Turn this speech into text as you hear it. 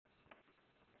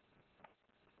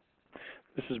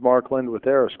This is Mark Lind with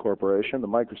Aras Corporation, the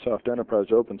Microsoft Enterprise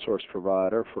open source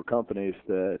provider for companies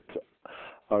that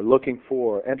are looking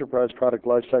for enterprise product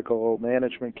lifecycle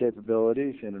management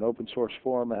capabilities in an open source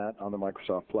format on the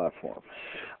Microsoft platform.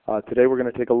 Today we're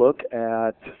going to take a look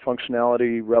at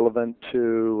functionality relevant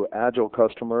to Agile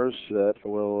customers that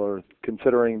are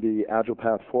considering the Agile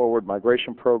Path Forward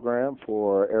migration program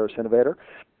for Aras Innovator.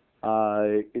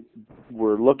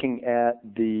 We're looking at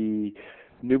the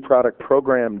new product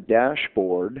program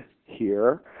dashboard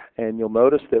here, and you'll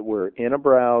notice that we're in a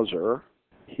browser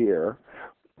here,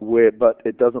 but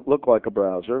it doesn't look like a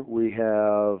browser. We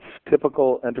have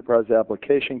typical enterprise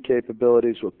application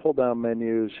capabilities with pull-down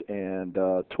menus and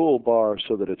toolbar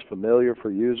so that it's familiar for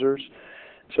users.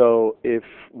 So if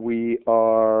we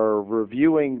are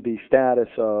reviewing the status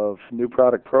of new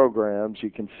product programs,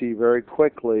 you can see very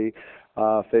quickly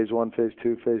Phase 1, Phase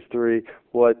 2, Phase 3,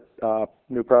 what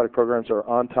new product programs are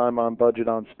on time, on budget,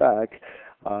 on spec.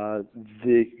 So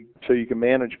you can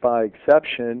manage by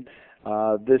exception.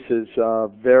 This is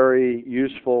very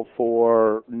useful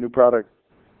for new product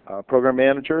program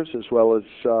managers as well as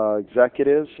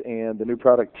executives and the new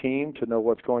product team to know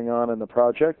what's going on in the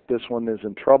project. This one is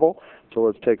in trouble, so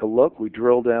let's take a look. We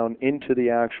drill down into the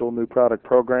actual new product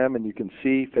program, and you can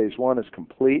see Phase 1 is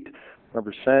complete,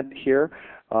 100% here.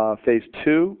 Phase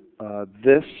 2,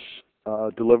 this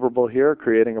deliverable here,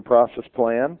 creating a process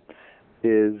plan,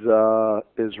 is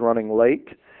running late,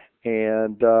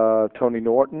 and Tony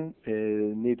Norton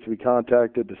needs to be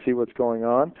contacted to see what's going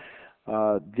on.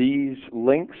 These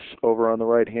links over on the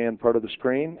right-hand part of the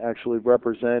screen actually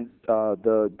represent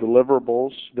the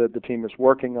deliverables that the team is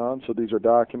working on. So these are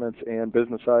documents and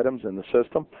business items in the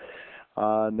system.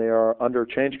 And they are under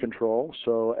change control,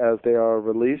 so as they are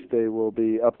released, they will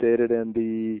be updated and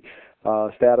the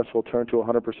status will turn to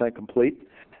 100% complete.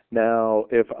 Now,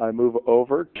 if I move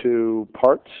over to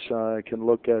parts, I can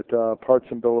look at parts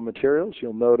and bill of materials.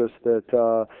 You'll notice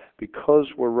that because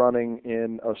we're running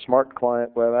in a smart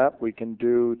client web app, we can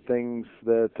do things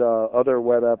that other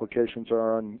web applications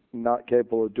are not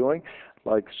capable of doing,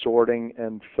 like sorting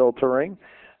and filtering.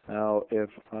 Now, if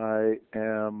I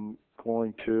am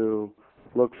going to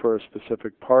look for a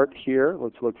specific part here,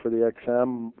 let's look for the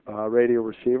XM radio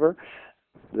receiver.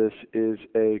 This is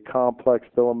a complex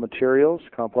bill of materials,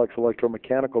 complex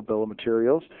electromechanical bill of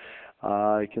materials.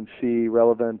 I can see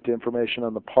relevant information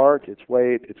on the part, its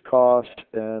weight, its cost,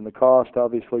 and the cost,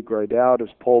 obviously grayed out, is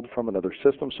pulled from another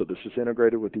system, so this is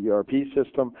integrated with the ERP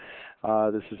system.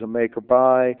 This is a make or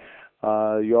buy.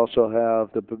 You also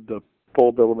have the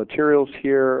full bill of materials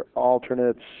here,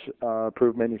 alternates,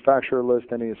 approved manufacturer list,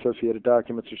 any associated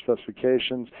documents or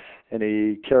specifications,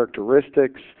 any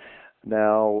characteristics.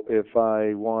 Now, if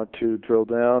I want to drill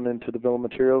down into the bill of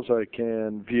materials, I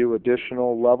can view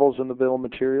additional levels in the bill of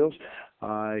materials.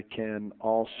 I can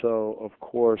also, of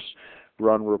course,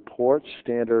 run reports,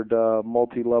 standard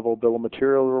multi-level bill of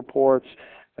material reports,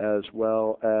 as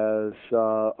well as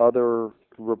other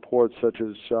reports such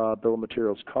as bill of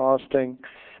materials costing,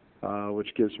 which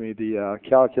gives me the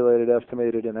calculated,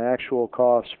 estimated, and actual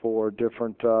costs for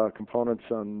different components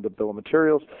on the bill of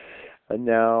materials. And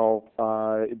now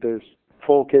there's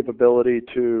full capability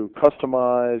to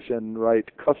customize and write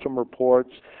custom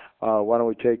reports. Why don't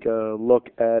we take a look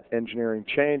at engineering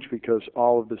change, because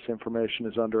all of this information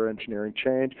is under engineering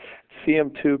change.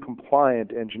 CM2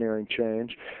 compliant engineering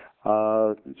change.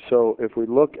 So if we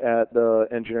look at the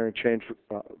engineering change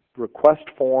request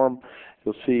form,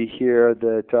 you'll see here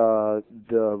that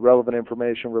the relevant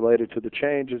information related to the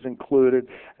change is included,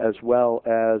 as well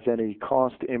as any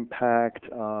cost impact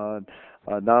on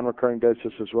a non-recurring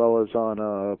basis as well as on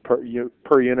a per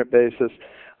unit basis.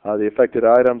 The affected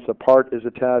items, the part is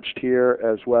attached here,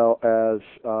 as well as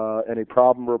any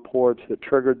problem reports that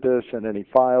triggered this and any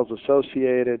files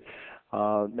associated.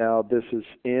 Now this is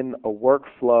in a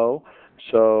workflow,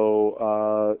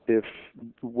 so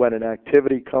when an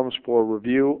activity comes for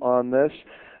review on this,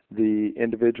 the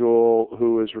individual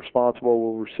who is responsible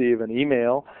will receive an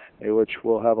email which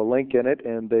will have a link in it,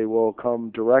 and they will come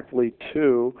directly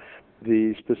to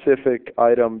the specific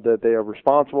item that they are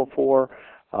responsible for.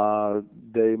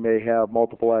 They may have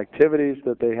multiple activities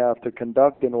that they have to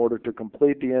conduct in order to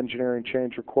complete the engineering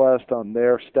change request on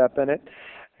their step in it,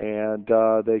 and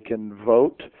they can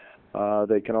vote.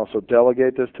 They can also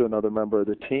delegate this to another member of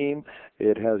the team.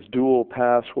 It has dual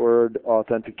password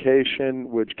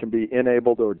authentication, which can be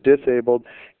enabled or disabled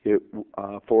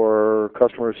for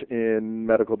customers in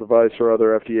medical device or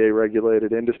other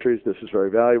FDA-regulated industries. This is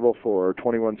very valuable for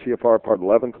 21 CFR Part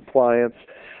 11 compliance.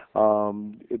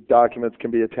 Documents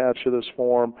can be attached to this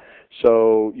form.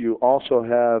 So you also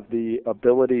have the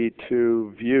ability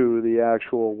to view the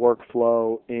actual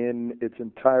workflow in its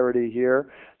entirety here.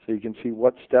 So you can see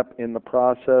what step in the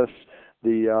process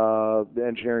the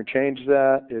engineering changed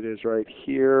that. It is right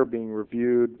here being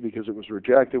reviewed because it was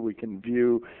rejected. We can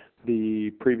view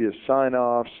the previous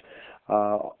sign-offs.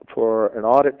 For an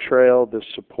audit trail, this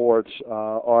supports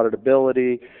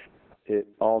auditability. It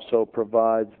also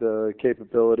provides the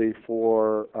capability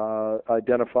for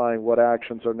identifying what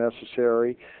actions are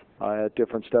necessary at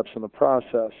different steps in the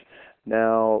process.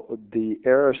 Now, the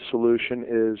Aras solution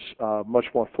is much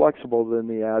more flexible than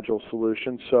the Agile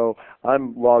solution, so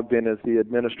I'm logged in as the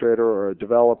administrator or a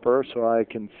developer, so I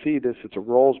can see this. It's a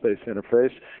roles-based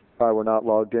interface. If I were not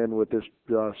logged in with this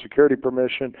security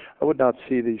permission, I would not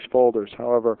see these folders.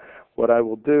 However, what I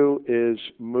will do is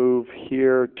move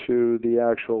here to the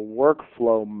actual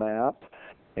workflow map,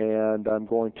 and I'm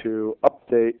going to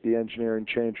update the engineering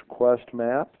change request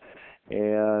map,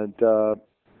 and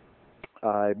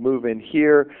I move in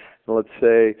here, and let's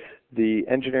say the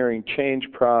engineering change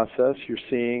process you're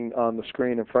seeing on the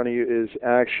screen in front of you is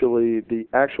actually the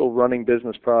actual running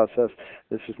business process.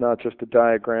 This is not just a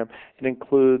diagram. It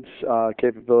includes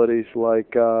capabilities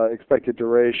like expected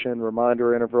duration,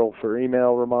 reminder interval for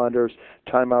email reminders,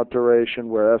 timeout duration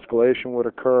where escalation would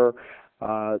occur,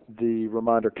 the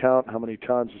reminder count, how many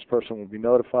times this person will be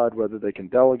notified, whether they can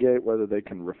delegate, whether they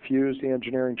can refuse the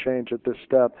engineering change at this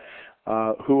step,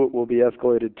 who it will be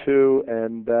escalated to,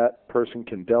 and that person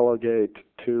can delegate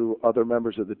to other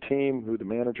members of the team, who the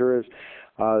manager is.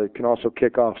 It can also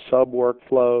kick off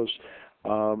sub-workflows,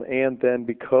 and then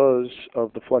because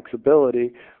of the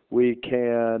flexibility, we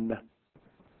can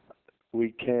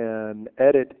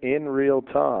edit in real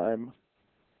time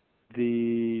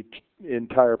the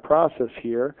entire process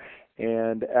here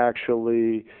and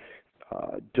actually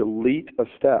delete a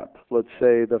step. Let's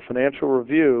say the financial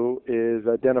review is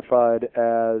identified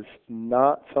as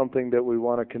not something that we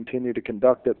want to continue to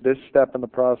conduct at this step in the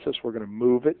process. We're going to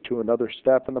move it to another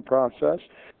step in the process.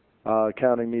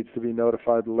 Accounting needs to be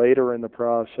notified later in the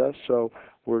process, so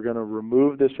we're going to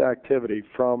remove this activity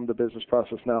from the business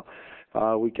process. Now,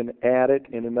 we can add it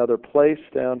in another place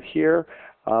down here.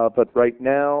 But right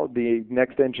now, the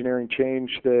next engineering change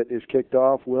that is kicked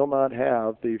off will not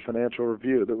have the financial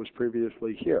review that was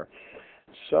previously here.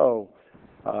 So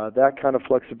that kind of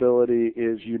flexibility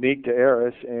is unique to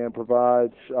Aras and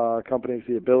provides companies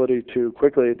the ability to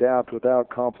quickly adapt without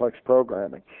complex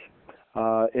programming.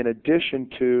 In addition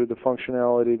to the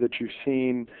functionality that you've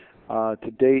seen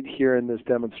to date here in this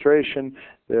demonstration,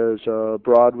 there's a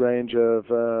broad range of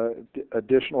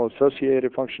additional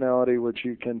associated functionality which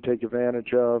you can take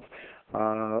advantage of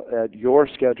at your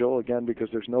schedule, again, because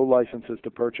there's no licenses to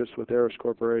purchase with Aras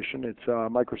Corporation. It's a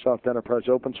Microsoft Enterprise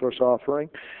open source offering,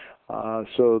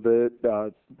 so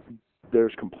that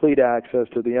there's complete access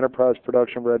to the enterprise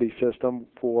production ready system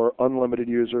for unlimited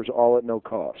users, all at no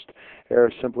cost.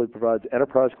 Aras simply provides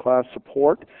enterprise class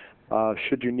support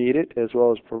should you need it, as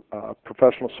well as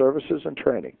professional services and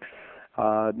training.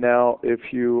 Now, if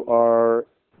you are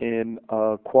in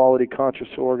a quality conscious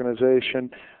organization,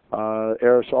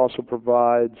 Aras also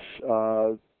provides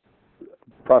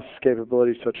process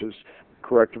capabilities such as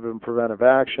corrective and preventive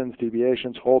actions,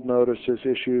 deviations, hold notices,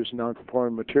 issues,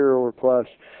 non-conforming material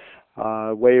requests,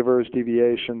 waivers,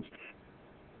 deviations.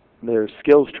 There's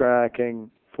skills tracking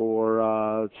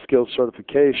for skills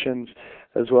certifications,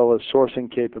 as well as sourcing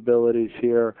capabilities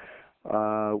here.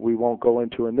 We won't go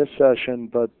into in this session,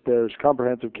 but there's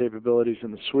comprehensive capabilities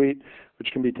in the suite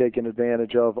which can be taken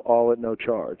advantage of, all at no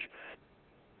charge.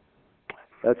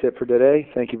 That's it for today.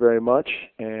 Thank you very much,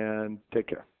 and take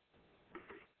care.